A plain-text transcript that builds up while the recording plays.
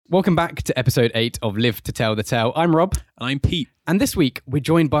Welcome back to episode 8 of Live to Tell the Tale. I'm Rob. And I'm Pete. And this week, we're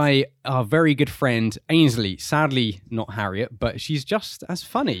joined by our very good friend, Ainsley. Sadly, not Harriet, but she's just as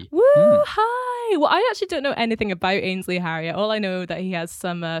funny. Woo, hi. Well, I actually don't know anything about Ainsley Harriet. All I know that he has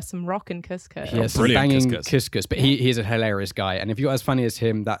some rockin' couscous. He has some banging couscous, but he is a hilarious guy. And if you're as funny as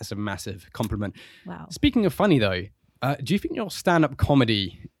him, that's a massive compliment. Wow. Speaking of funny, though, do you think your stand-up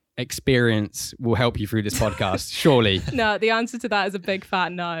comedy experience will help you through this podcast? Surely. No, the answer to that is a big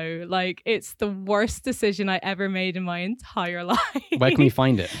fat no. Like, it's the worst decision I ever made in my entire life. Where can we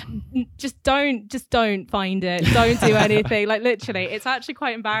find it? Just don't find it. Don't do anything. Like, literally, it's actually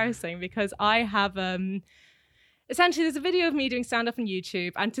quite embarrassing because I have essentially there's a video of me doing stand-up on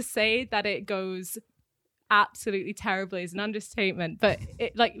YouTube, and to say that it goes absolutely terribly is an understatement. But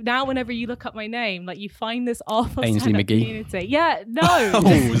it, like, now whenever you look up my name, like, you find this awful Ainsley stand-up McGee. Community. Yeah, no.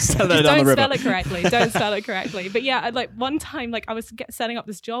 Oh, sell that down the river. Don't spell it correctly. But yeah, like, one time, like, I was setting up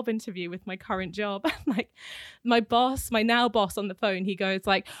this job interview with my current job, and like my now boss on the phone, he goes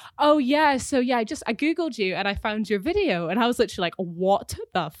like, "Oh yeah, so yeah, I googled you and I found your video," and I was literally like, "What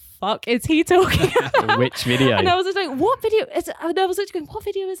the fuck is he talking about?" Which video? And I was like, "What video is it?" And I was literally going, "What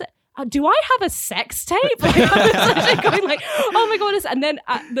video is it? Do I have a sex tape?" Like, I was literally going like, "Oh my god!" And then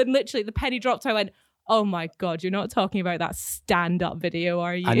literally the penny dropped. I went, "Oh my god, you're not talking about that stand-up video,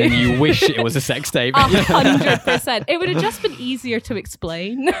 are you?" And then you wish it was a sex tape. 100%. It would have just been easier to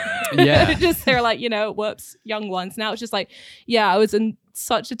explain. Yeah. Just they're like, whoops, young ones. Now it's just like, yeah, I was in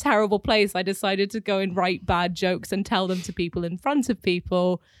such a terrible place. I decided to go and write bad jokes and tell them to people in front of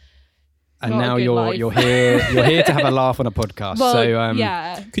people. And Not a now good life. you're here to have a laugh on a podcast. Well, so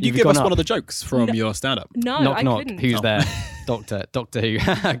yeah. Could you You've give us gone one up. of the jokes from your stand-up? No, knock I knock. couldn't. Who's Oh. there? Doctor Who.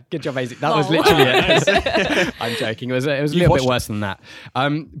 Good job, Ainsley. That was Lol. literally it. I'm joking. It was a little bit watched worse than that.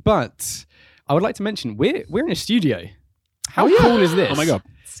 But I would like to mention we're in a studio. How cool is this? Oh my god.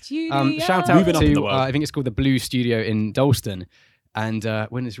 Studio. Shout out Moving up in the to world. I think it's called the Blue Studio in Dalston, and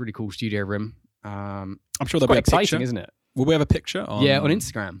we're in this really cool studio room. I'm sure there'll Quite be a exciting, picture. isn't it? Will we have a picture? On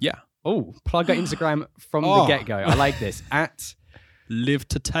Instagram. Yeah. Oh, plug our Instagram from the Oh. get-go. I like this. At Live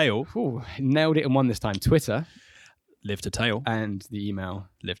to Tale. nailed it in one this time. Twitter Live to Tale. and the email.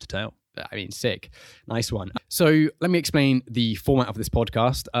 Live to Tale. I mean, sick. Nice one. So let me explain the format of this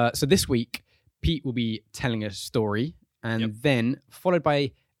podcast. So this week, Pete will be telling a story, and then followed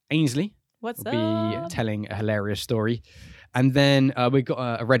by Ainsley What's will be up? telling a hilarious story. And then we've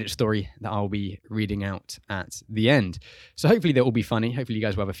got a Reddit story that I'll be reading out at the end. So hopefully that will be funny. Hopefully you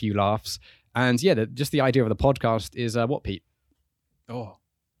guys will have a few laughs. And yeah, just the idea of the podcast is what, Pete? Oh.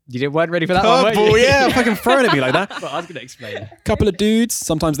 Weren't ready for that one, were you? Curveball, yeah. Fucking throwing at me like that. Well, I was going to explain. Couple of dudes,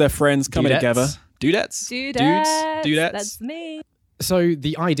 sometimes they're friends, coming Dudettes. together. Dudettes. Dudettes. That's me. So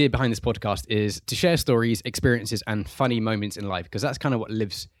the idea behind this podcast is to share stories, experiences, and funny moments in life, because that's kind of what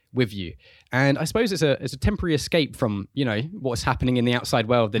lives with you. And I suppose it's a temporary escape from, what's happening in the outside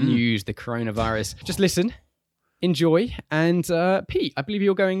world, the news, the coronavirus. Just listen, enjoy, and Pete, I believe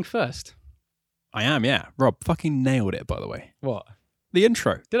you're going first. I am, yeah. Rob, fucking nailed it, by the way. What? The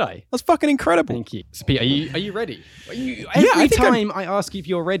intro. Did I? That's fucking incredible. Thank you. So Pete, are you ready? I Every think time I ask you if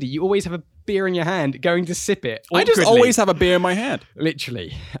you're ready, you always have a beer in your hand, going to sip it. I just awkwardly. always have a beer in my hand.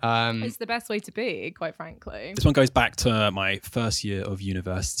 Literally. It's the best way to be, quite frankly. This one goes back to my first year of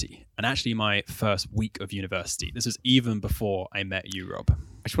university, and actually my first week of university. This was even before I met you, Rob.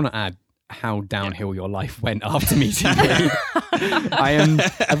 I just want to add how downhill your life went after meeting me. I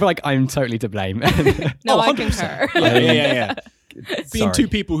feel like I'm totally to blame. No, I 100%. concur. Yeah. Being Sorry. two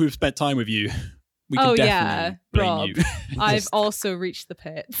people who've spent time with you, we can definitely blame Rob. you. I've also reached the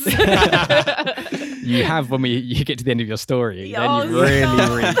pits. You have when you get to the end of your story, Oh, then you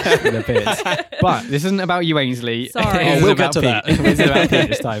really reach the pits. But this isn't about you, Ainsley. Sorry. This is We'll about get to that. Pete. This is about Pete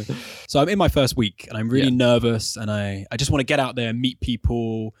this time. So I'm in my first week, and I'm really Yeah. nervous, and I just want to get out there and meet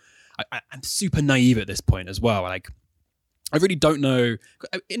people. I'm super naive at this point as well. Like, I really don't know.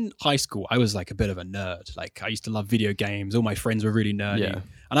 In high school, I was like a bit of a nerd. Like, I used to love video games. All my friends were really nerdy. Yeah.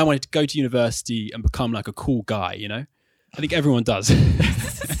 And I wanted to go to university and become like a cool guy, I think everyone does.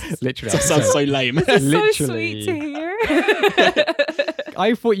 Literally. That sounds so lame. So Literally. sweet to hear.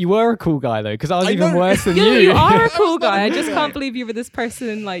 I thought you were a cool guy, though, because I was I even know. worse than You are a was cool not a guy. I cool just guy. can't believe you were this person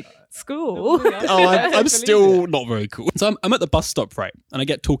in like school. Oh, I'm still not very cool. So I'm at the bus stop, right? And I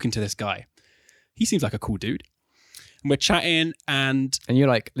get talking to this guy. He seems like a cool dude. And we're chatting, and And you're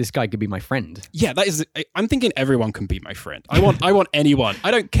like, this guy could be my friend. yeah, I'm thinking everyone can be my friend. I want anyone.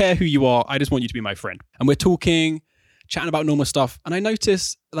 I don't care who you are. I just want you to be my friend. And we're talking, chatting about normal stuff. And I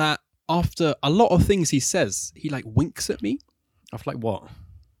notice that after a lot of things he says, he like winks at me. I feel like, what?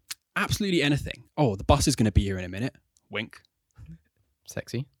 Absolutely anything. Oh, the bus is going to be here in a minute. Wink.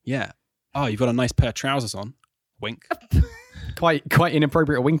 Sexy. Yeah. Oh, you've got a nice pair of trousers on. Wink. Quite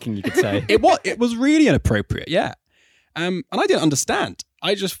inappropriate winking, you could say. It was really inappropriate. Yeah. And I didn't understand.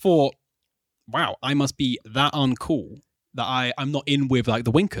 I just thought, wow, I must be that uncool that I'm not in with like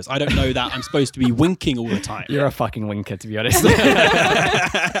the winkers. I don't know that I'm supposed to be winking all the time. You're a fucking winker, to be honest.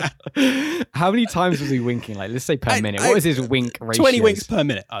 How many times was he winking? Like, let's say per minute. What was his wink ratio? 20 winks per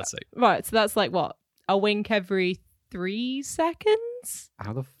minute, I'd say. Right, so that's like what? A wink every 3 seconds?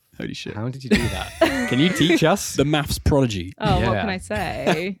 Holy shit. How did you do that? Can you teach us? The maths prodigy. Oh, what Yeah. can I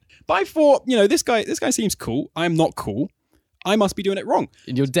say? But I thought, this guy seems cool. I'm not cool. I must be doing it wrong.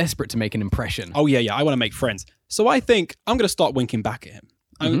 You're desperate to make an impression. Oh, yeah, I want to make friends. So I think I'm going to start winking back at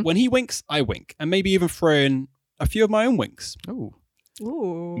him. When he winks, I wink. And maybe even throw in a few of my own winks. Oh,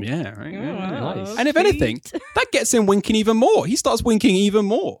 Ooh. Yeah, right. Oh, nice. And if anything, that gets him winking even more. He starts winking even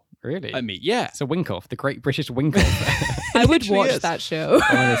more really? at me. Yeah. It's a wink off, the Great British Wink Off. I would literally watch is. that show.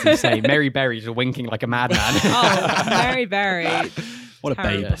 Honestly, say Mary Berry's winking like a madman. Oh, very, very. What a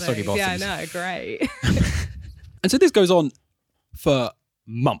babe. terrible soggy thing. Yeah, I bottoms. know, great. And so this goes on for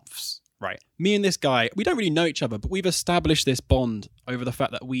months, right? Me and this guy, we don't really know each other, but we've established this bond over the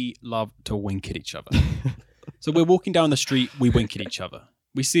fact that we love to wink at each other. So we're walking down the street, we wink at each other.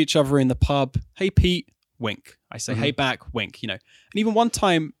 We see each other in the pub. Hey, Pete, wink. I say, hey, back, wink, And even one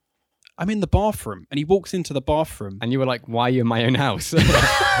time, I'm in the bathroom and he walks into the bathroom. And you were like, why are you in my own house?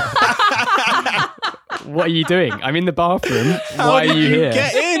 What are you doing? I'm in the bathroom. Why are you here?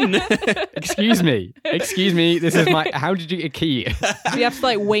 Get in. Excuse me. This is my... How did you get a key? So you have to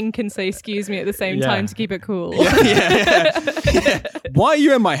like wink and say excuse me at the same Yeah. time to keep it cool. Yeah. Why are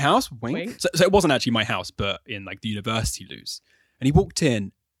you in my house? Wink. Wink. So it wasn't actually my house, but in like the university loos. And he walked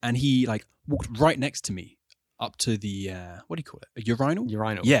in and he like walked right next to me up to the, what do you call it? A urinal?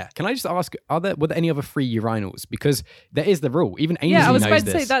 Urinal. Yeah. Can I just ask, were there any other free urinals? Because there is the rule. Even Ainsley Yeah, I was knows about to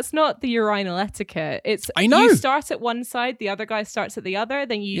this. say that's not the urinal etiquette. It's I know. you start at one side, the other guy starts at the other,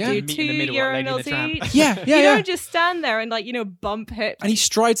 then you Yeah. do Meet 2 in the middle, like Lady and the urinals Tramp. each. Yeah, You yeah. don't just stand there and bump hips. And he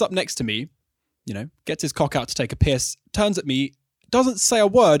strides up next to me, gets his cock out to take a piss, turns at me, doesn't say a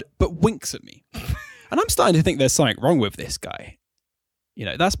word, but winks at me. And I'm starting to think there's something wrong with this guy.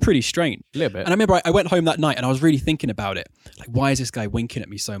 That's pretty strange. A little bit. And I remember I went home that night and I was really thinking about it. Like, why is this guy winking at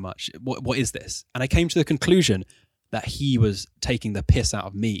me so much? What is this? And I came to the conclusion that he was taking the piss out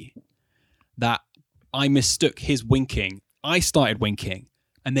of me. That I mistook his winking. I started winking.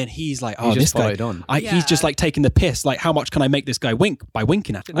 And then he's like, oh, You this just guy. followed on. He's just like taking the piss. Like, how much can I make this guy wink by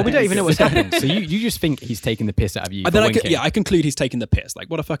winking at him? Well, we don't even know what's happening. So you just think he's taking the piss out of you. And for then winking. I conclude he's taking the piss.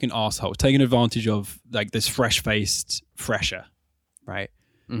 Like, what a fucking asshole. Taking advantage of like this fresh-faced fresher, right?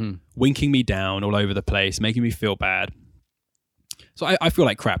 Mhm. Winking me down all over the place, making me feel bad. So I feel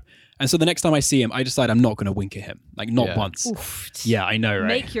like crap. And so the next time I see him, I decide I'm not going to wink at him. Like, not Yeah. once. Oof. Yeah, I know, right?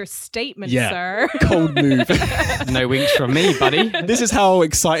 Make your statement, Yeah. sir. Cold move. No winks from me, buddy. This is how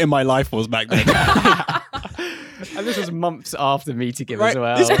exciting my life was back then. And this was months after meeting him Right? as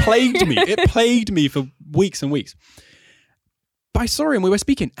well. This plagued me. It plagued me for weeks and weeks. But I saw him, we were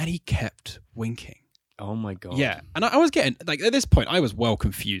speaking, and he kept winking. Oh my God. Yeah. And I was getting, like, at this point, I was well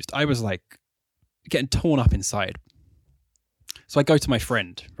confused. I was, like, getting torn up inside. So I go to my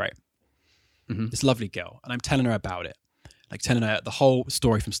friend, right? Mhm. This lovely girl, and I'm telling her about it. Like, telling her the whole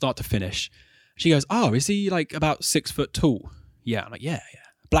story from start to finish. She goes, oh, is he, like, about 6 foot tall? Yeah. I'm like, yeah.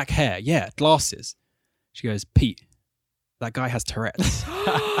 Black hair. Yeah. Glasses. She goes, Pete, that guy has Tourette's.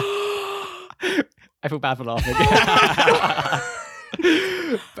 I feel bad for laughing.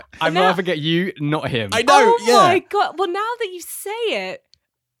 I'd Now- rather get you, not him. I know, Oh yeah. my god! Well, now that you say it,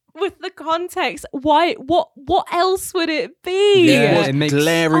 with the context, why? What else would it be? Yeah, it it makes- makes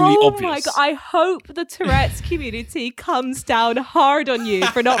glaringly Oh obvious. my god! I hope the Tourette's community comes down hard on you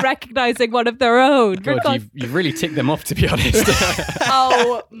for not recognizing one of their own. For God, God's- you've really ticked them off, to be honest.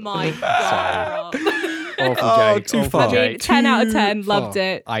 oh my god! Awful Oh, joke. too awful far. I mean, joke. 10 out of 10, Too loved far.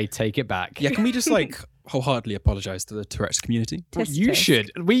 it. I take it back. Yeah, can we just like wholeheartedly apologize to the Tourette's community? Well, Tisk, you tisk.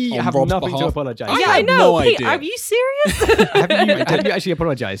 should. We On have Rob's nothing to behalf. apologize. I Yeah, have I know. no Pete, idea. are you serious? have you actually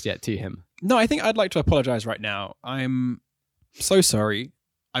apologized yet to him? No, I think I'd like to apologize right now. I'm so sorry.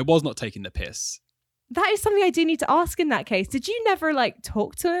 I was not taking the piss. That is something I do need to ask in that case. Did you never like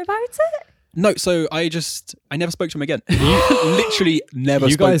talk to him about it? No, so I never spoke to him again. Literally never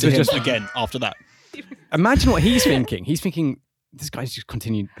You spoke guys to were him just- again after that. Imagine what he's thinking. He's thinking, this guy's just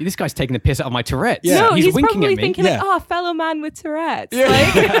continued. This guy's taking the piss out of my Tourette's. Yeah. No, he's, he's winking probably at me. thinking Yeah. like, oh, fellow man with Tourette's. Yeah.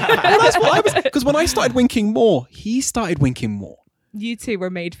 Like, Well, that's what I was, because when I started winking more, he started winking more. you two were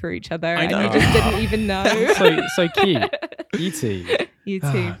made for each other I and know. you just didn't even know. So cute. You two. You two.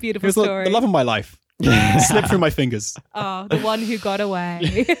 It Beautiful was the story. love of my life. Slipped through my fingers. Oh, the one who got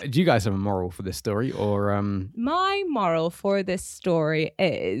away. Do you guys have a moral for this story, or My moral for this story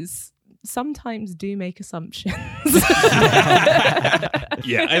is sometimes do make assumptions.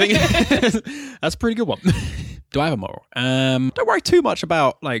 Yeah, I think that's a pretty good one. Do I have a moral? Don't worry too much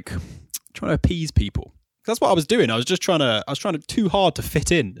about like trying to appease people. That's what I was doing. I was trying to too hard to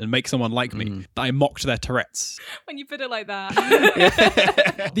fit in and make someone like me. That I mocked their Tourette's. When you put it like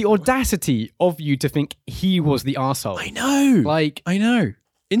that. the audacity of you to think he was the arsehole. I know.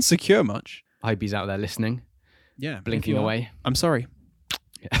 Insecure much. I hope he's out there listening, Yeah. blinking away. I'm sorry.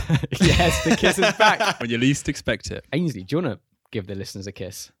 Yes, the kiss is back. When you least expect it. Ainsley, do you want to give the listeners a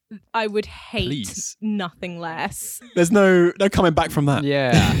kiss? I would hate Please. nothing less. There's no coming back from that.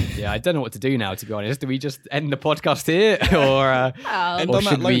 Yeah. I don't know what to do now, to be honest. Do we just end the podcast here, or End or on that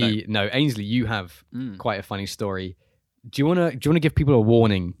should low we? No, Ainsley, you have quite a funny story. Do you want to give people a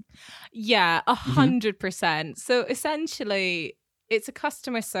warning? Yeah, 100%. So essentially, it's a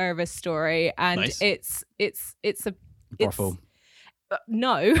customer service story, and Nice. it's a Brothel.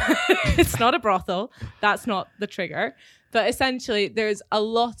 no, it's not a brothel. That's not the trigger. But essentially, there's a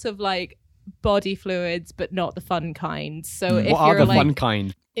lot of like body fluids, but not the fun kind. So if What are you're the like, fun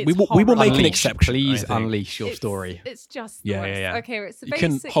kind? it's We will horrible. make an Unleash, exception. Please I think. unleash your It's- story. It's just the Yeah, worst. yeah. Okay, so You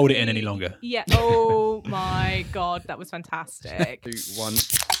couldn't hold it in any basically- longer. Yeah. Oh my god, that was fantastic. 2, 1.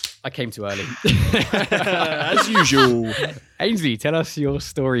 I came too early. As usual. Ainsley, tell us your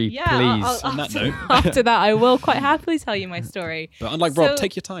story, Yeah. please. On that after, note. after that, I will quite happily tell you my story. But unlike Rob, So-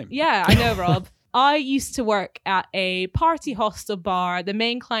 take your time. Yeah, I know, Rob. I used to work at a party hostel bar. The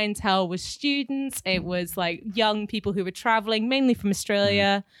main clientele was students. It was like young people who were traveling, mainly from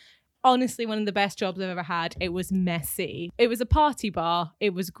Australia. Honestly, one of the best jobs I've ever had. It was messy. It was a party bar.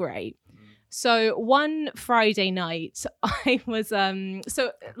 It was great. So one Friday night, I was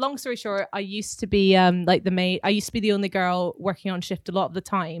so long story short, I used to be like the maid. I used to be the only girl working on shift a lot of the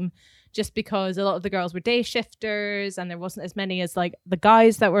time, just because a lot of the girls were day shifters and there wasn't as many as like the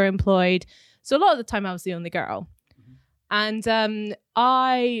guys that were employed. So a lot of the time I was the only girl. And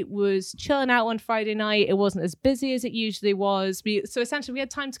I was chilling out one Friday night. It wasn't as busy as it usually was. So essentially, we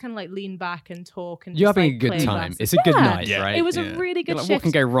had time to kind of like lean back and talk. And You're just, having like, a good play time. glasses. It's a good Yeah. night, Yeah. right? It was Yeah. a really good You're like, shift. what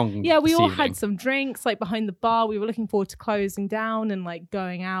can go wrong? Yeah, we this all evening? had some drinks like behind the bar. We were looking forward to closing down and like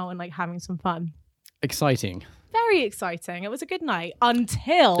going out and like having some fun. Exciting. Very exciting. It was a good night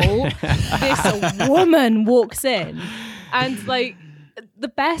until this woman walks in. And like the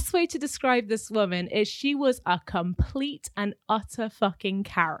best way to describe this woman is she was a complete and utter fucking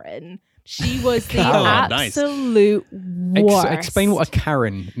Karen. She was the Oh, nice. absolute worst. Explain what a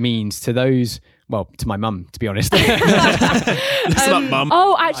Karen means to those. Well, to my mum, to be honest. Listen up, mum.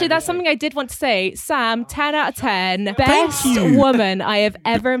 Oh, actually, that's something I did want to say. Sam, 10 out of 10. Best you. woman I have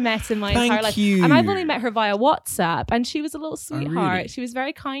ever met in my Thank entire life. you. And I've only met her via WhatsApp, and she was a little sweetheart. really? She was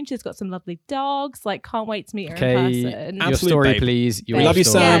very kind. She's got some lovely dogs. Like, can't wait to meet her in Okay, person. your Absolute story, babe. please. Your We love you,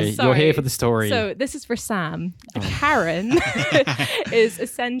 story. Sam. Yeah, You're sorry. here for the story. So this is for Sam. A Karen is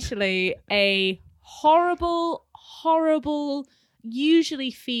essentially a horrible,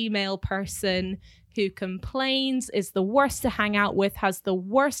 usually female person who complains, is the worst to hang out with, has the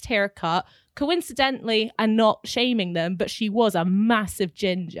worst haircut, coincidentally, and not shaming them, but she was a massive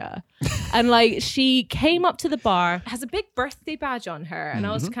ginger. And like, she came up to the bar, has a big birthday badge on her, and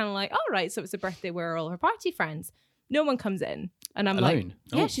I was kind of like, all right, so it's a birthday where all her party friends. No one comes in. And I'm Alone?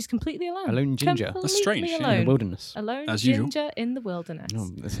 like, yeah, Oh. she's completely alone. Alone ginger. That's strange, Completely yeah. in the Alone. wilderness. Alone As usual. ginger in the wilderness. Oh,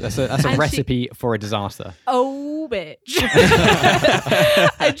 that's a And she- recipe for a disaster. Oh, bitch.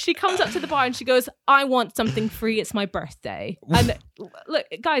 And she comes up to the bar and she goes, I want something free. It's my birthday. And look,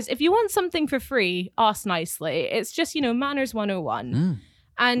 guys, if you want something for free, ask nicely. It's just, manners 101.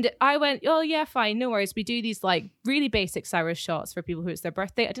 And I went, oh, yeah, fine. No worries. We do these like really basic sour shots for people who it's their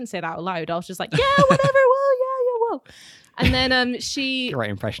birthday. I didn't say that out loud. I was just like, yeah, whatever. Well, yeah, well. And then she... Great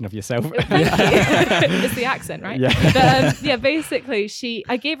impression of yourself. It's the accent, right? Yeah. But basically,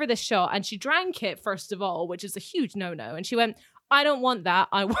 I gave her this shot and she drank it first of all, which is a huge no-no. And she went, I don't want that.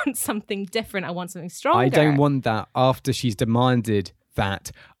 I want something different. I want something stronger. I don't want that after she's demanded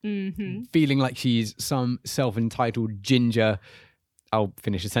that, Mm-hmm. feeling like she's some self-entitled ginger. I'll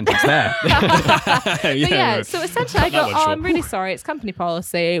finish the sentence there. But yeah, so essentially I Cut that go, one oh, short. I'm really sorry. It's company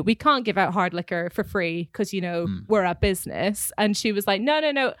policy. We can't give out hard liquor for free because, we're a business. And she was like, no.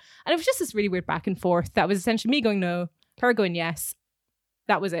 And it was just this really weird back and forth. That was essentially me going no, her going yes.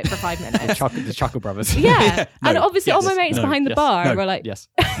 That was it for 5 minutes. the Chuckle Brothers. Yeah. No, And obviously all yes, my mates no, behind the yes, bar no. were like, Yes.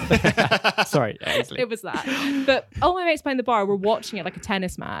 Sorry. Ainsley. it was that. But all my mates behind the bar were watching it like a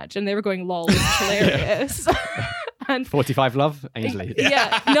tennis match and they were going, lol, it's hilarious. And 45 Love, Ainsley.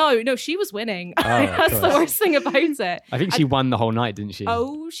 no, she was winning. of That's the course. worst thing about it. I think she won the whole night, didn't she?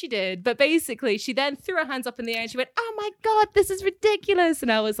 Oh, she did. But basically, she then threw her hands up in the air and she went, "Oh my God, this is ridiculous."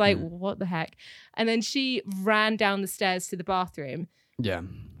 And I was like, what the heck? And then she ran down the stairs to the bathroom. Yeah.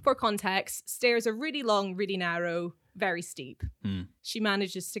 For context, stairs are really long, really narrow, very steep. Mm. She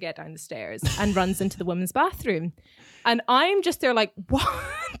manages to get down the stairs and runs into the women's bathroom. And I'm just there like, what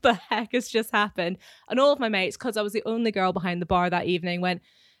the heck has just happened? And all of my mates, because I was the only girl behind the bar that evening, went,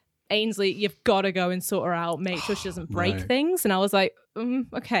 "Ainsley, you've got to go and sort her out. Make sure she doesn't break things." And I was like,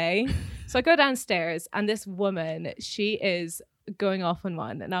 okay. So I go downstairs and this woman, she is going off on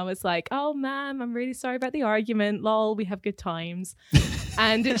one. And I was like, "Oh, ma'am, I'm really sorry about the argument. Lol, we have good times."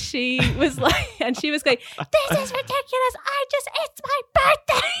 And she was like, "This is ridiculous. It's my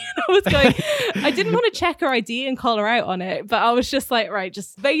birthday." And I was going, I didn't want to check her ID and call her out on it, but I was just like, right,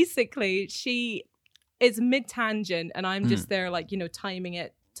 just basically she is mid-tangent and I'm just there like, timing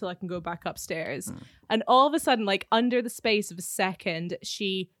it till I can go back upstairs. And all of a sudden, like under the space of a second,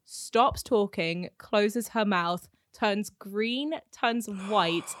 she stops talking, closes her mouth, turns green, turns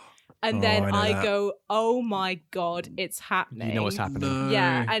white. And then I go, "Oh my God, it's happening." You know what's happening.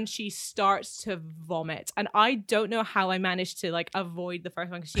 Yeah, and she starts to vomit, and I don't know how I managed to like avoid the first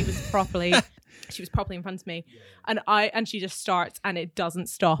one because she was properly in front of me, and she just starts and it doesn't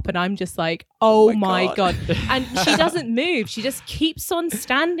stop, and I'm just like, "Oh my God!" And she doesn't move; she just keeps on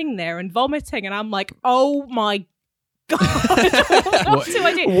standing there and vomiting, and I'm like, "Oh my God, what do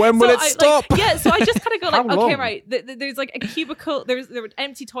I do? When will it stop? So I just kind of go like, How okay, long? right. There's like a cubicle. There were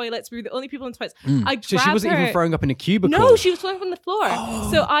empty toilets. We were the only people in the toilets. I So she grab wasn't her. even throwing up in a cubicle. No, she was throwing up on the floor.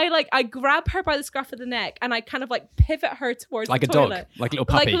 So I grab her by the scruff of the neck and I kind of like pivot her towards like the a dog, toilet. like a little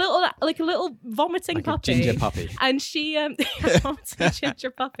puppy, like a little vomiting like puppy. a ginger puppy. And she vomiting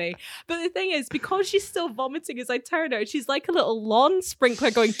ginger puppy. But the thing is, because she's still vomiting as I turn her, she's like a little lawn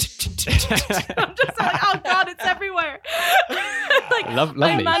sprinkler going. I'm just like, oh God, it's everywhere. Like Lovely.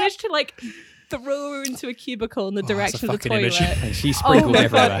 I managed to like throw her into a cubicle in the direction of the fucking toilet. image. And she Oh sprinkled my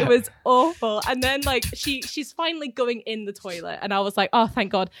everywhere. God, it was awful. And then like she's finally going in the toilet and I was like, oh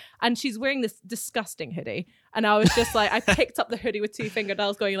thank God. And she's wearing this disgusting hoodie. And I was just like, I picked up the hoodie with two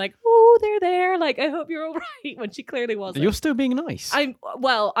fingernails going like, "Oh, they're there. Like, I hope you're all right," when she clearly wasn't. You're still being nice. I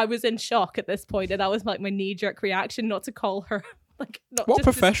was in shock at this point, and that was like my knee-jerk reaction not to call her like not What just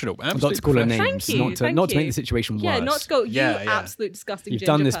professional? Not to call her Absolute names. Thank you, not to thank not to make you. the situation worse. Yeah, not to go, "You Yeah, yeah. absolute disgusting You've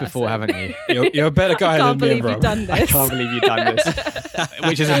ginger done this before, person." haven't you? You're a better guy I can't than me, believe bro. you've done I this. can't believe you've done this.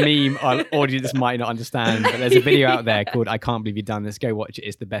 Which is a meme our audience might not understand. But there's a video out there called "I Can't Believe You've Done This." Go watch it.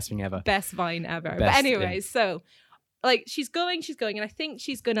 It's the best thing ever. Best Vine ever. But Best anyways, so like she's going, and I think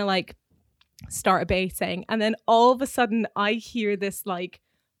she's gonna like start abating, and then all of a sudden I hear this like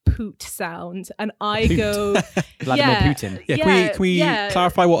poot sound, and I go, Vladimir Putin. Yeah, can we yeah.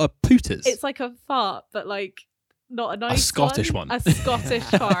 clarify what a poot is? It's like a fart, but like not a nice Scottish one. A Scottish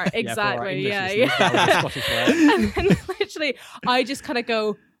fart, exactly. Yeah. And then literally, I just kind of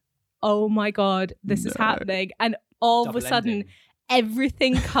go, "Oh my God, this is happening!" And all of a sudden,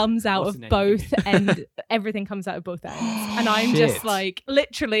 everything comes out What's of the name both ends. Everything comes out of both ends, and I'm Shit. just like,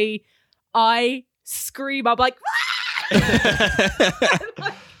 literally, I scream. I'm like.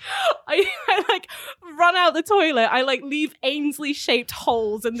 I like run out the toilet. I like leave Ainsley shaped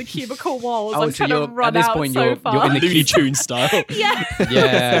holes in the cubicle walls. I'm so trying to you're- run at this out point, so you're far. in the Looney Tunes style. yeah.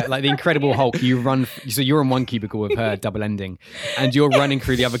 Yeah, like the Incredible Hulk. You run. So you're in one cubicle with her double ending, and you're running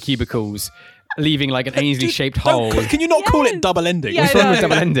through the other cubicles, leaving like an Ainsley-shaped hole. Can you not call Yes. it double ending? Yeah, What's I wrong with know.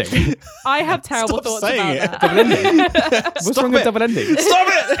 double ending? I have terrible Stop thoughts saying about it. that. Double ending. What's Stop wrong with it. double ending? Stop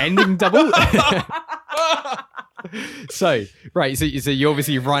it! Ending double. So you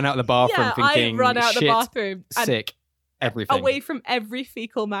obviously run out the bathroom Yeah, thinking, I run out the shit, bathroom and sick, everything. away from every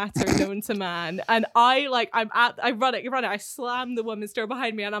fecal matter known to man, and I run it, I slam the woman's door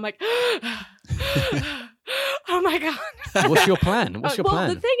behind me, and I'm like, oh my God. What's your plan? What's your well,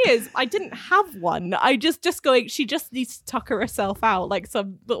 plan? the thing is, I didn't have one. I just going, she just needs to tucker herself out like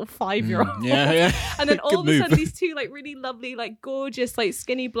some little 5-year-old. Yeah. And then Good all of a move. sudden, these two like really lovely, like gorgeous, like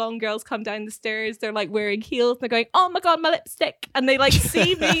skinny blonde girls come down the stairs. They're like wearing heels. And they're going, "Oh my God, my lipstick!" And they like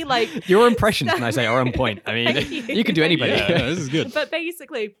see me like. Your impressions, can I say, are on point. I mean, Thank you. you can do anybody. Yeah, this is good. But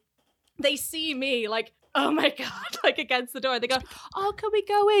basically, they see me like, "Oh my God," like against the door. They go, "Oh, can we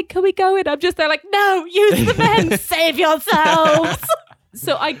go in? Can we go in?" I'm just there like, "No, use the men, save yourselves."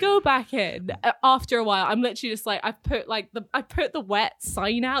 So I go back in after a while. I'm literally just like, I put the wet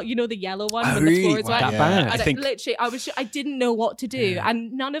sign out, you know, the yellow one when the floor is wet. That bad. I And think literally, I didn't know what to do,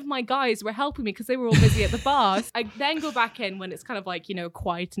 and none of my guys were helping me because they were all busy at the bar. I then go back in when it's kind of like, you know,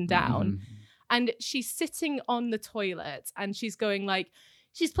 quieting down, and she's sitting on the toilet and she's going like,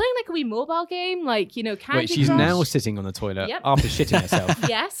 she's playing like a wee mobile game, like, you know, Candy Wait, she's Crush. now sitting on the toilet Yep. after shitting herself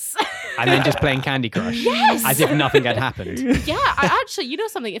Yes. and then just playing Candy Crush. Yes. As if nothing had happened. Yeah, I actually, you know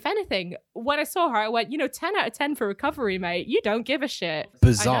something, if anything, when I saw her, I went, 10 out of 10 for recovery, mate. You don't give a shit.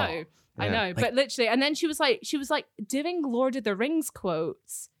 Bizarre. I Yeah. know. But literally, and then she was like doing Lord of the Rings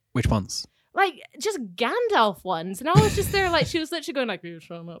quotes. Which ones? Like just Gandalf ones. And I was just there like, she was literally going like,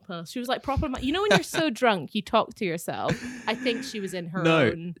 she was like proper, when you're so drunk, you talk to yourself. I think she was in her No.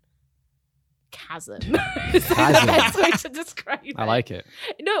 own chasm. Is the best way to describe it. I like it.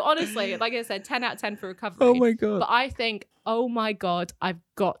 No, honestly, like I said, 10 out of 10 for recovery. God. But I think, oh my God, I've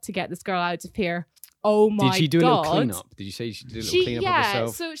got to get this girl out of here. Oh my God. Did she do a little cleanup? Did you say she did a little cleanup of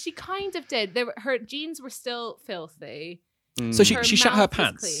herself? So she kind of did. Her jeans were still filthy. So she Her shat her mouth was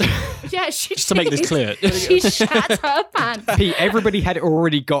pants. clean. Yeah, she Just to make this did. clear. She shat her pants. Pete, everybody had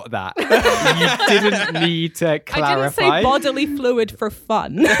already got that. You didn't need to I didn't clarify. say bodily fluid for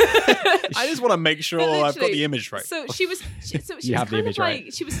fun. I just want to make sure But I've got literally, the image right. So she was, she You was have the kind of image like,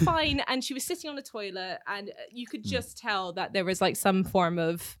 right. she was fine, and she was sitting on the toilet, and you could Hmm. just tell that there was like some form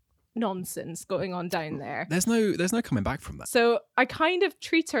of nonsense going on down there. There's no coming back from that. So I kind of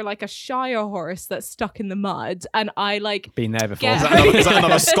treat her like a Shire horse that's stuck in the mud, and I like. Been there before. Get- Is that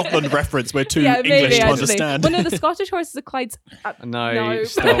another Scotland reference? We're too Maybe, English to actually. understand. Well, no, the Scottish horses are Clyde's. No,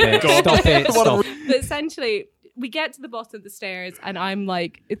 stop Oh it. God. Stop it. What a Stop. But essentially, we get to the bottom of the stairs, and I'm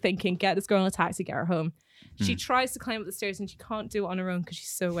like thinking, get this girl in a taxi, get her home. She tries to climb up the stairs, and she can't do it on her own because she's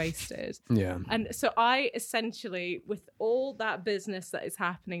so wasted. Yeah. And so I essentially, with all that business that is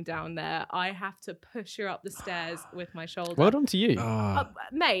happening down there, I have to push her up the stairs with my shoulder. Well done to you.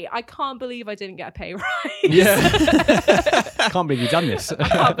 Mate, I can't believe I didn't get a pay rise. Yeah. Can't believe you've done this. I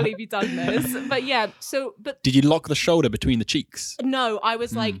can't believe you've done this. But yeah, but Did you lock the shoulder between the cheeks? no, I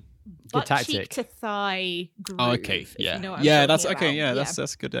was like butt tactic. cheek to thigh groove. Oh, okay. if Yeah. you know what I'm Yeah, talking that's okay. about. Yeah,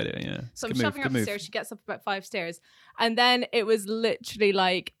 that's a good idea. Yeah. So Good I'm move, shoving her good up the move. stairs. She gets up about 5 stairs. And then it was literally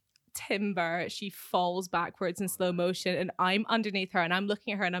like timber. She falls backwards in slow motion, and I'm underneath her, and I'm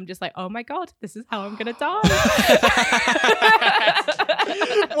looking at her, and I'm just like, oh my God, this is how I'm going to die.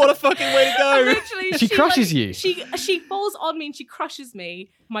 What a fucking way to And go. literally, She crushes you. She falls on me and she crushes me.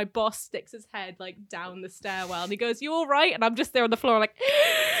 My boss sticks his head like down the stairwell, and he goes, "You all right?" And I'm just there on the floor like,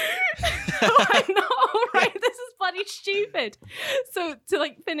 I'm not all right. This is bloody stupid. So to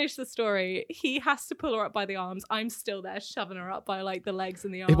like finish the story, he has to pull her up by the arms. I'm still there shoving her up by like the legs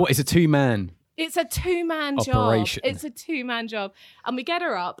and the arms. What? It's a 2-man. It's a 2-man Operation. job. It's a 2-man job. And we get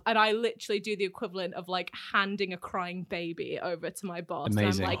her up, and I literally do the equivalent of like handing a crying baby over to my boss.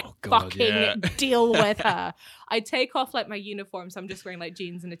 Amazing. And I'm like, Oh, God, fucking yeah. deal with her. I take off like my uniform, so I'm just wearing like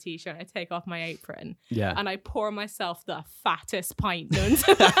jeans and a t-shirt. I take off my apron, Yeah. and I pour myself the fattest pint known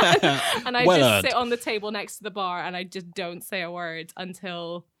to man. And I Well just earned. sit on the table next to the bar, and I just don't say a word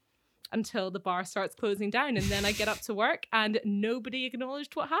until the bar starts closing down, and then I get up to work and nobody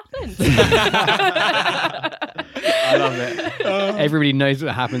acknowledged what happened. I love it. Everybody knows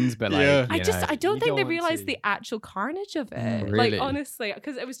what happens, but like, Yeah. you I know, don't you think they want realized to. the actual carnage of it. Really? Like honestly,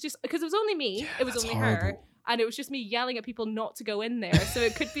 because it was only me. It was that's only her. horrible. And it was just me yelling at people not to go in there. So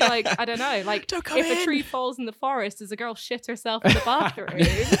it could be like, I don't know, like Don't come if a in. tree falls in the forest, does a girl shit herself in the bathroom?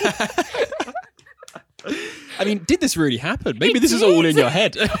 I mean, did this really happen? Maybe It this is all in did. your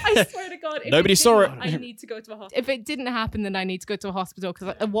head. I swear to God. If Nobody saw didn't, it. I need to go to a hospital. If it didn't happen, then I need to go to a hospital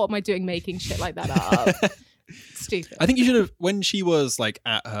because what am I doing making shit like that up? Stupid. I think you should have, when she was like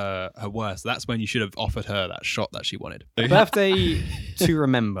at her worst, that's when you should have offered her that shot that she wanted. A birthday to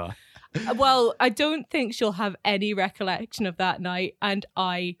remember. Well, I don't think she'll have any recollection of that night, and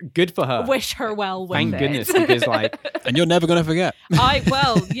I Good for her. wish her well with Thank it. goodness, because like, And you're never going to forget.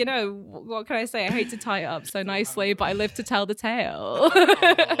 What can I say? I hate to tie it up so nicely, but I live to tell the tale.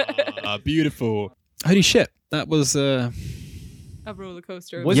 Beautiful. Holy shit. That was... A roller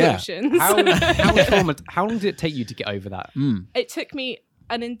coaster of was Yeah. emotions. how long did it take you to get over that? It took me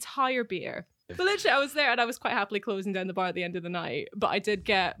an entire beer. But literally, I was there and I was quite happily closing down the bar at the end of the night. But I did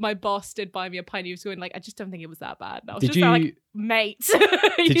my boss did buy me a pint. He was going like, I just don't think it was that bad. And I was Did just there, you- like, mate.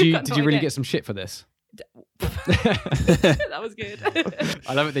 Did you got no really idea. get some shit for this? That was good.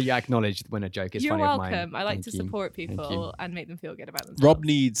 I love it that you acknowledged when a joke is You're funny of mine. welcome. I like Thank to you. support Thank people you. and make them feel good about themselves. Rob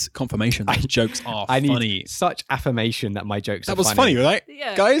needs confirmation that his jokes are I need funny. such affirmation that my jokes That are was funny, right?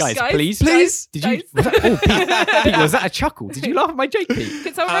 Yeah. Guys, please. Please? Did you? Guys. Was that, oh, Pete, was that a chuckle? Did you laugh at my joke, Pete?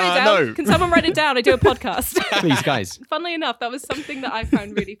 Can someone write it down? no. Can someone write it down? I do a podcast. Please, guys. Funnily enough, that was something that I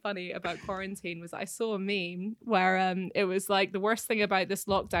found really funny about quarantine. Was I saw a meme where it was like the worst thing about this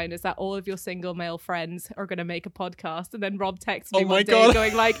lockdown is that all of your single male friends are going to make a podcast. And then Rob texted me Oh my one day God.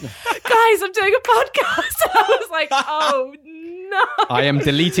 going like, guys, I'm doing a podcast. And I was like, oh no. I am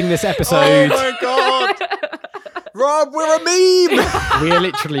deleting this Oh episode. my God. Rob, we're a meme. We are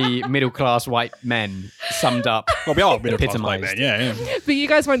literally middle-class white men summed up. Well, we are middle-class white Epitomised. men, yeah. But you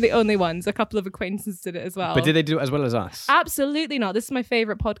guys weren't the only ones. A couple of acquaintances did it as well. But did they do it as well as us? Absolutely not. This is my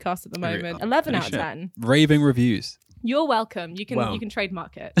favorite podcast at the moment. 11 out of Shit. 10. Raving reviews. You're welcome. You can Well. you can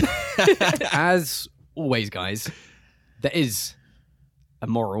trademark it. As always, guys, there is a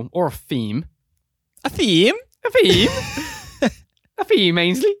moral or a theme. A theme? A theme? A theme,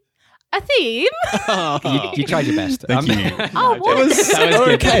 Ainsley. A theme? You tried your best. Thank you. Oh, what? It was That was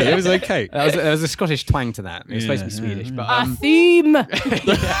good. okay. It was okay. There was a Scottish twang to that. It was supposed to be Yeah, Swedish, but A theme.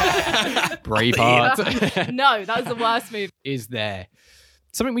 Braveheart. No, that was the worst movie. Is there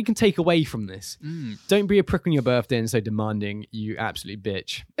something we can take away from this? Don't be a prick on your birthday and so demanding, you absolute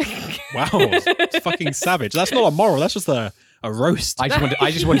bitch. Wow. It's fucking savage. That's not a moral. That's just a roast. I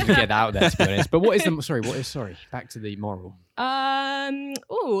just wanted to get that out there, to be honest. But what is back to the moral.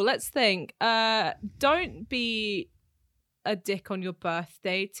 Let's think. Don't be a dick on your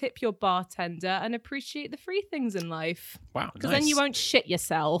birthday. Tip your bartender and appreciate the free things in life. Wow. Because then you won't shit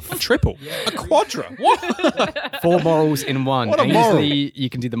yourself. A triple. A quadra. What? 4 morals in one. What a moral. Ainsley, you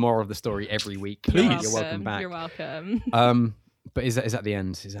can do the moral of the story every week. Please. You're welcome back. You're welcome. But is that the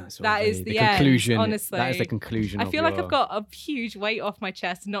end? Is that sort That of is the end, conclusion? honestly. That is the conclusion. I of feel like your- I've got a huge weight off my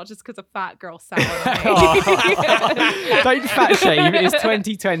chest, not just because a fat girl sat on me. Don't fat shame. It's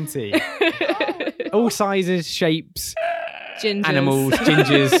 2020. All sizes, shapes, Gingers. animals,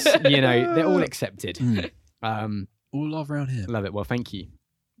 gingers. They're all accepted. All love around here. Love it. Well, thank you.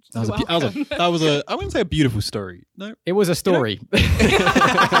 That was a I wouldn't say a beautiful story. No. It was a story.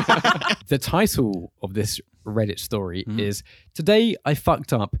 The title of this Reddit story is "Today I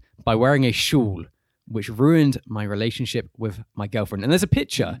fucked up by wearing a shawl, which ruined my relationship with my girlfriend." And there's a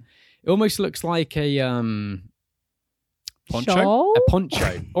picture. It almost looks like a Poncho? Shawl? a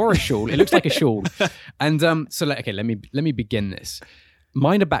poncho or a shawl. It looks like a shawl. And let me begin this.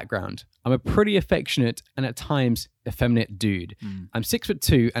 Minor background. I'm a pretty affectionate and at times effeminate dude. I'm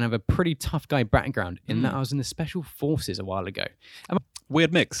 6'2" and have a pretty tough guy background in that I was in the special forces a while ago.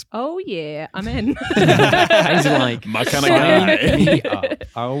 Weird mix. Oh, yeah. I'm in. He's like, My kind of sign guy. me up.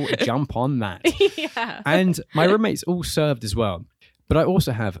 I'll jump on that. Yeah. And my roommates all served as well. But I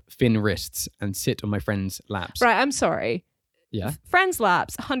also have thin wrists and sit on my friends' laps. Right, I'm sorry. Yeah. Friends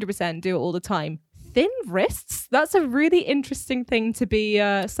laps, 100% do it all the time. Thin wrists? That's a really interesting thing to be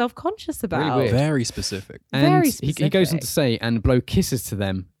self-conscious about. weird. Very specific. And Very he goes on to specific. say, and blow kisses to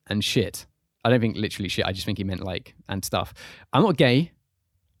them and shit. I don't think literally shit. I just think he meant like, and stuff. I'm not gay.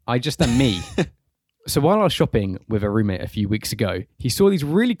 I just am me. So while I was shopping with a roommate a few weeks ago, he saw these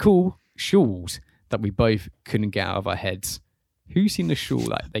really cool shawls that we both couldn't get out of our heads. Who's seen the shawl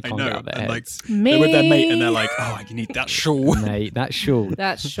that they I can't know. get out of their And like heads? Me. they're with their mate and they're like, oh, you need that shawl. Mate, that shawl.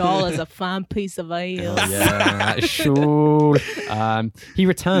 That shawl is a fine piece of ale. Oh, yeah, that shawl. He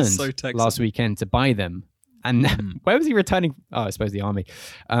returned so Texan. last weekend to buy them. And where was he returning? Oh, I suppose the army.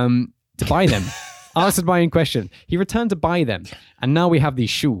 To buy them. Answered my own question. He returned to buy them. And now we have these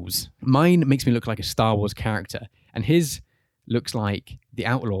shoes. Mine makes me look like a Star Wars character. And his looks like the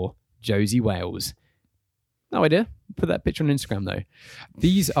outlaw Josie Wales. No idea. Put that picture on Instagram though.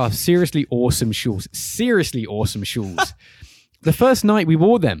 These are seriously awesome shoes. Seriously awesome shoes. The first night we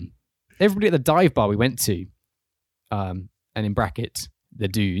wore them, everybody at the dive bar we went to, and in brackets, the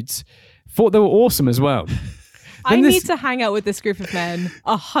dudes, thought they were awesome as well. I Then this- need to hang out with this group of men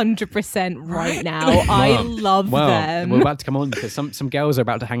 100% right now. I love Well, them. we're about to come on because some girls are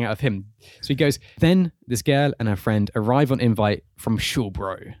about to hang out with him. So he goes, then this girl and her friend arrive on invite from Shul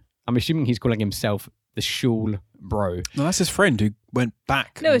Bro. I'm assuming he's calling himself the Shul Bro. No, that's his friend who went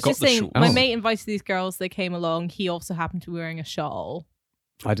back. No, and it's got just the saying shawl. my Oh. mate invited these girls, they came along. He also happened to be wearing a shawl.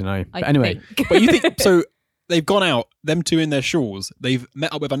 I don't know. I But anyway, think. But you think so? They've gone out, them two in their shawls. They've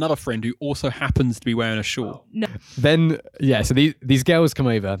met up with another friend who also happens to be wearing a shawl. No. then, yeah, so these girls come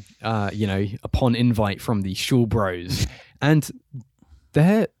over, upon invite from the Shul Bros. And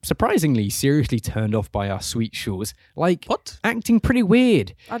they're surprisingly seriously turned off by our sweet Shuls. Like, What? acting pretty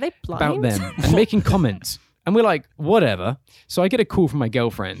weird Are they blind? about them and making comments. And we're like, whatever. So I get a call from my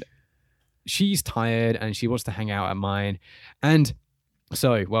girlfriend. She's tired and she wants to hang out at mine. And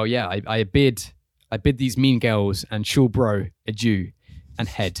so, well, yeah, I bid these mean girls and Shul Bro adieu and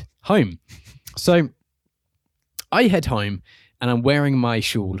head home. So I head home and I'm wearing my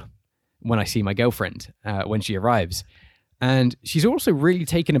shawl when I see my girlfriend when she arrives. And she's also really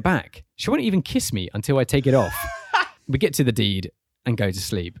taken aback. She won't even kiss me until I take it off. We get to the deed and go to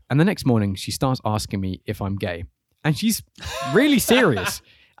sleep. And the next morning, she starts asking me if I'm gay. And she's really serious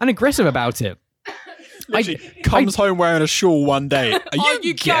and aggressive about it. Literally comes home wearing a shawl one day. Are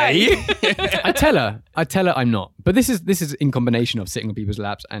you gay? I tell her I'm not. But this is in combination of sitting on people's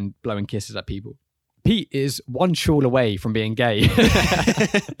laps and blowing kisses at people. Pete is one shawl away from being gay.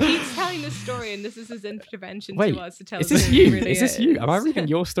 Pete's telling this story, and this is his intervention Wait, to us to tell is us this who you? he really Is this you? Am I reading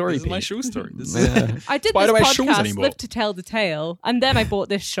your story, This is Pete? my shawl story. I did Why do I this wear shawls podcast, anymore? Live to Tell the Tale, and then I bought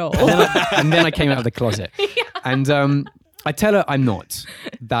this shawl. And then I came out of the closet. And I tell her I'm not.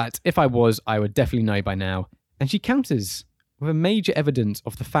 That if I was, I would definitely know by now. And she counters with a major evidence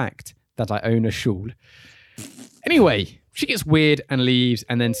of the fact that I own a shawl. Anyway, she gets weird and leaves,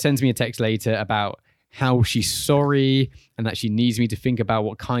 and then sends me a text later about how she's sorry and that she needs me to think about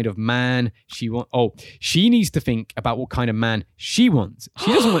what kind of man she wants. Oh, she needs to think about what kind of man she wants.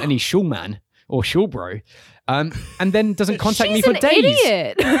 She doesn't want any shawl man or shawl bro. And then doesn't contact me She's for an days.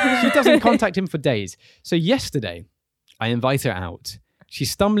 idiot. She doesn't contact him for days. So yesterday, I invite her out.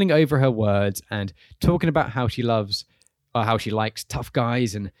 She's stumbling over her words and talking about how she loves, or how she likes tough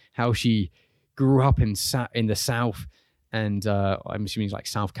guys, and how she grew up in the South, and I'm assuming like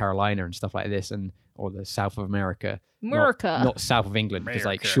South Carolina and stuff like this, or the South of America. Not south of England, because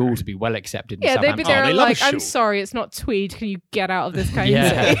like shawls would be well accepted in Yeah, they'd be Southampton. there they love a like, I'm shawl. sorry, it's not tweed. Can you get out of this county?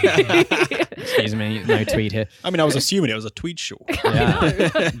 Yeah. Excuse me, no tweed here. I mean, I was assuming it was a tweed shawl. Yeah.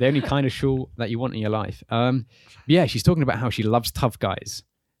 The only kind of shawl that you want in your life. Yeah, she's talking about how she loves tough guys.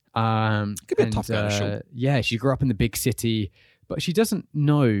 Could be a tough guy in a shawl. Yeah, she grew up in the big city, but she doesn't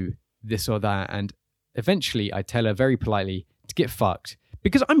know this or that. And eventually I tell her very politely to get fucked,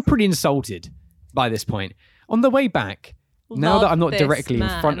 because I'm pretty insulted by this point. On the way back, now that I'm not directly in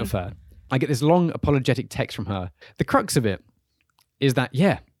front of her, I get this long apologetic text from her. The crux of it is that,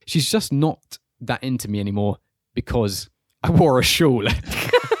 yeah, she's just not that into me anymore because I wore a shawl.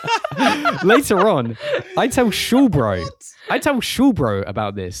 Later on, I tell Shawl Bro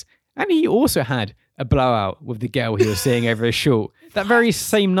about this, and he also had a blowout with the girl he was seeing over a shawl. That very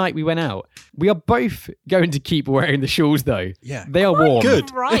same night we went out. We are both going to keep wearing the shawls, though. Yeah. They are warm.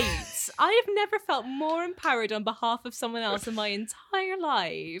 Good. Right. I have never felt more empowered on behalf of someone else in my entire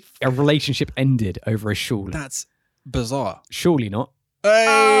life. A relationship ended over a shawl. That's bizarre. Surely not.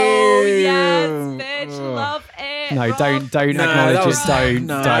 Oh, yes, bitch. Love it. No, Rob. don't No, acknowledge that it. was- Don't.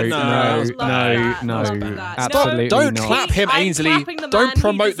 no, Don't. no, No. that was bad. No. That was No. bad. Absolutely Don't not. clap him, I'm Ainsley. clapping the Don't man. He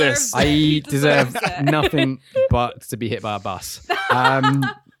promote deserves this. it. He I deserve deserves it. nothing but to be hit by a bus.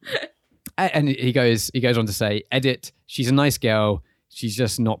 And he goes on to say, edit, she's a nice girl. She's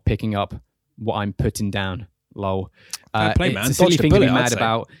just not picking up what I'm putting down. Lol. Fair play, It's man. a silly Dodged a thing to be bullet, I'd mad say.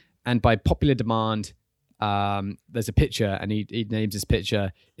 about. And by popular demand, there's a picture, and he names his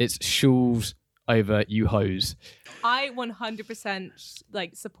picture. It's shawls over you hoes. I 100%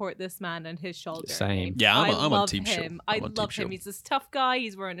 like support this man and his shawl journey. Same. Yeah, I'm on love team shawl. him. I'm I on team love him. shawl. He's this tough guy.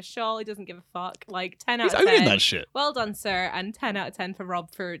 He's wearing a shawl. He doesn't give a fuck. Like 10 out He's of owning 10. that shit. Well done, sir. And 10 out of 10 for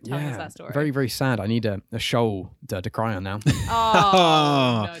Rob for telling us that story. Very, very sad. I need a shawl to cry on now.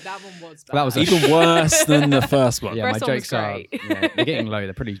 Oh, no, that one was bad. That was a Even worse than the first one. Yeah, First my one was jokes are great. they're getting low.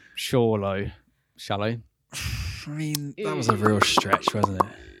 They're pretty shallow. I mean, that was a real stretch, wasn't it?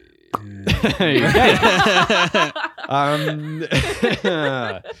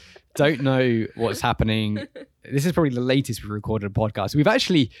 Don't know what's happening. This is probably the latest we recorded a podcast. We've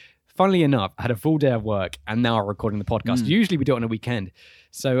actually, funnily enough, had a full day of work and now are recording the podcast. Usually we do it on a weekend.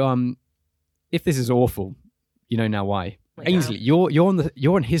 So if this is awful, you know now why. Yeah. Ainsley,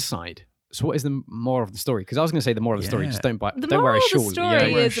 you're on his side. So what is the moral of the story? Because I was going to say the moral of the story, just don't The wear moral a of shawl. the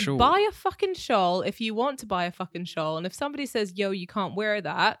story wear a is shawl. buy a fucking shawl if you want to buy a fucking shawl. And if somebody says, yo, you can't wear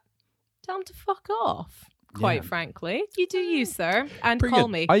that, tell them to fuck off. Quite Yeah. frankly. You do you, sir. And Pretty call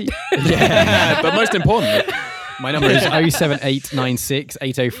good. me. Yeah. But most importantly, My number is 07896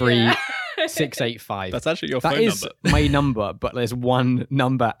 803 Yeah. 685. that's actually your That phone is number. my number, but there's one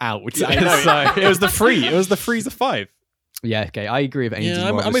number out. I know. So- It was the free. It was the freezer 5. yeah, okay. I agree with Ainsley. Yeah,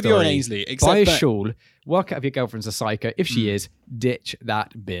 I'm with you on Ainsley. Buy Except a that shawl. Work out if your girlfriend's a psycho. If she is, ditch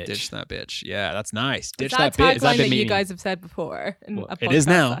that bitch. ditch that bitch. Yeah, that's nice. Ditch Is that that a bitch. Is that tagline bit that you meaning? guys have said before? In What? a It is podcast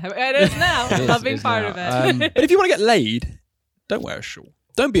now. that It is now. It is- Love it being is part now. of it. But if you want to get laid, don't wear a shawl.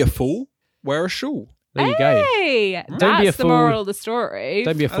 Don't be a fool. Wear a shawl. There you go. Hey, Don't that's be a the fool. moral of the story.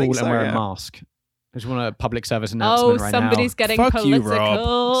 Don't be a I think fool so, and wear yeah. a mask. I just want a public service Oh, announcement right somebody's getting Fuck you, political. Rob.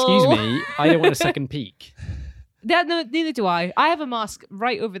 now. Excuse me. I don't want a second peek. Yeah, no, neither do I. I have a mask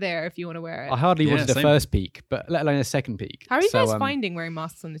right over there if you want to wear it. I hardly Yeah, wanted a same. first peek, but let alone a second peek. How are you So, guys finding wearing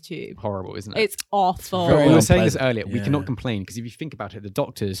masks on the tube? horrible, isn't it? It's awful. Very we were saying this unpleasant. earlier. We Yeah. cannot complain because if you think about it, the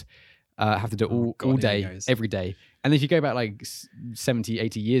doctors have to do it Oh, all God, here day, he goes. every day. And if you go back like 70,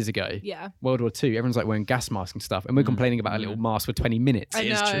 80 years ago, Yeah. World War II, everyone's like wearing gas masks and stuff, and we're complaining about a little mask for 20 minutes. I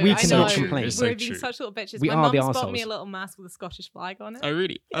It is know. true. We I cannot know. complain. It's We're so being true. such little bitches. We My are the mum's bought me arseholes. a little mask with a Scottish flag on it. Oh,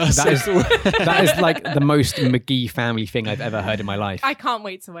 really? That is like the most McGee family thing I've ever heard in my life. I can't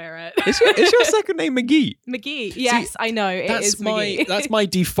wait to wear it. Is your second name McGee? McGee. Yes, I know. It is McGee. That's my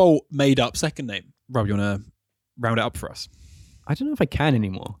default made up second name. Rob, you want to round it up for us? I don't know if I can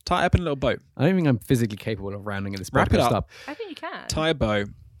anymore. Tie it up in a little bow. I don't think I'm physically capable of rounding this Wrap it podcast up. I think you can. Tie a bow.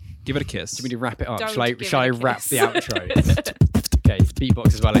 Give it a kiss. Do we need to wrap it up? Don't Shall I, give shall it I a wrap kiss. the outro? Okay,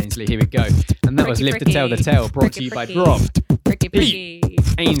 beatbox as well, Ainsley. Here we go. And that was Pricky, Live to Tell the pricky. Tale, brought to Pricky, you by pricky. Brob, Pricky, pricky.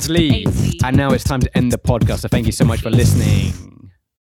 Ainsley. Ainsley. And now it's time to end the podcast. So thank you so much for listening.